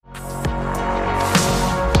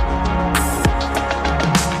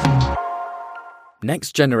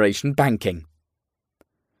next-generation banking.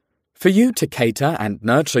 For you to cater and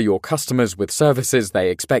nurture your customers with services they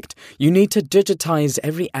expect, you need to digitize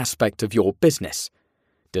every aspect of your business.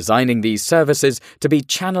 Designing these services to be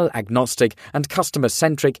channel-agnostic and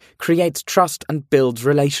customer-centric creates trust and builds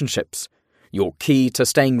relationships. Your key to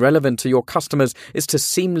staying relevant to your customers is to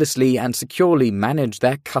seamlessly and securely manage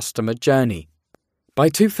their customer journey. By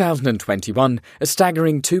 2021, a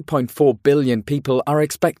staggering 2.4 billion people are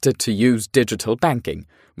expected to use digital banking,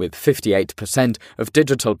 with 58% of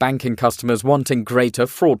digital banking customers wanting greater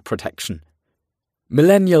fraud protection.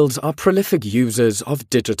 Millennials are prolific users of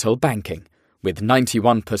digital banking, with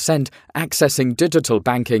 91% accessing digital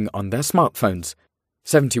banking on their smartphones.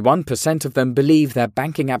 71% of them believe their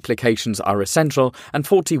banking applications are essential, and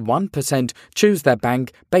 41% choose their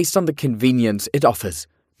bank based on the convenience it offers,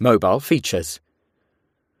 mobile features.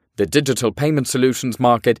 The digital payment solutions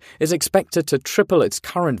market is expected to triple its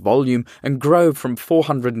current volume and grow from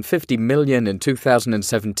 $450 million in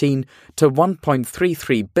 2017 to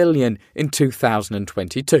 $1.33 billion in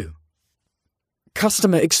 2022.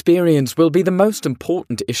 Customer experience will be the most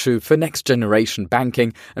important issue for next-generation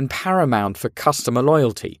banking and paramount for customer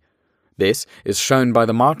loyalty. This is shown by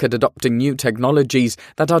the market adopting new technologies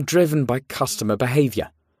that are driven by customer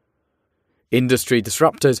behavior. Industry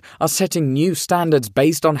disruptors are setting new standards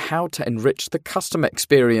based on how to enrich the customer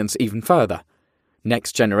experience even further.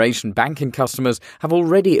 Next-generation banking customers have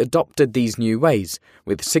already adopted these new ways,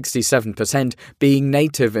 with 67% being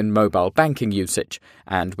native in mobile banking usage,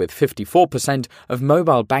 and with 54% of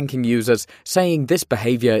mobile banking users saying this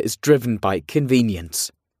behavior is driven by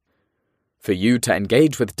convenience. For you to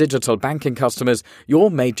engage with digital banking customers, your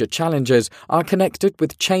major challenges are connected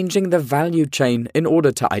with changing the value chain in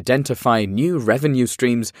order to identify new revenue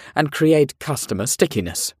streams and create customer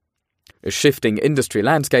stickiness. A shifting industry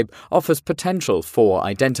landscape offers potential for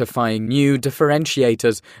identifying new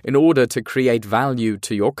differentiators in order to create value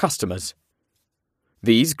to your customers.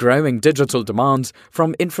 These growing digital demands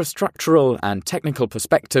from infrastructural and technical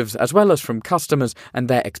perspectives, as well as from customers and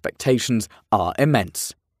their expectations, are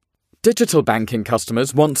immense. Digital banking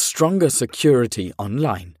customers want stronger security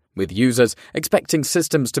online, with users expecting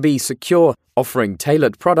systems to be secure. Offering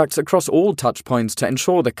tailored products across all touchpoints to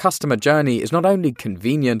ensure the customer journey is not only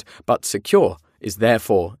convenient but secure is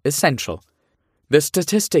therefore essential. The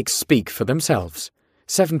statistics speak for themselves.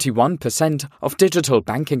 71% of digital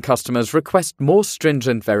banking customers request more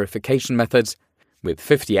stringent verification methods, with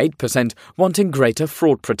 58% wanting greater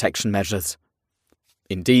fraud protection measures.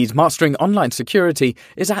 Indeed, mastering online security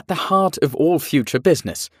is at the heart of all future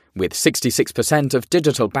business, with 66% of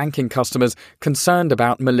digital banking customers concerned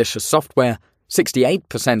about malicious software,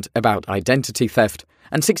 68% about identity theft,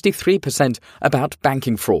 and 63% about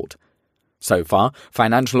banking fraud. So far,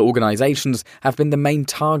 financial organizations have been the main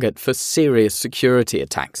target for serious security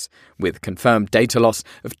attacks, with confirmed data loss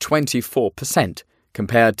of 24%,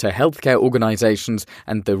 compared to healthcare organizations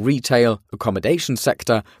and the retail accommodation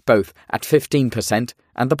sector, both at 15%,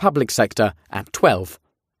 and the public sector at 12%.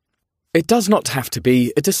 It does not have to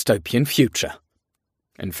be a dystopian future.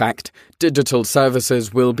 In fact, digital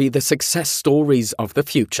services will be the success stories of the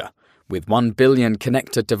future, with 1 billion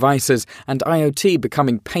connected devices and IoT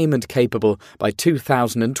becoming payment capable by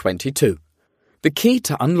 2022. The key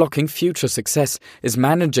to unlocking future success is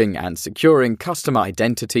managing and securing customer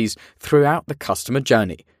identities throughout the customer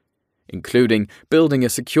journey, including building a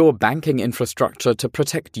secure banking infrastructure to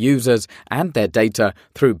protect users and their data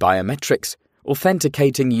through biometrics,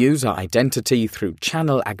 authenticating user identity through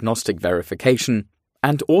channel-agnostic verification,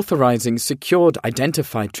 and authorizing secured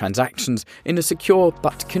identified transactions in a secure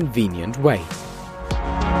but convenient way.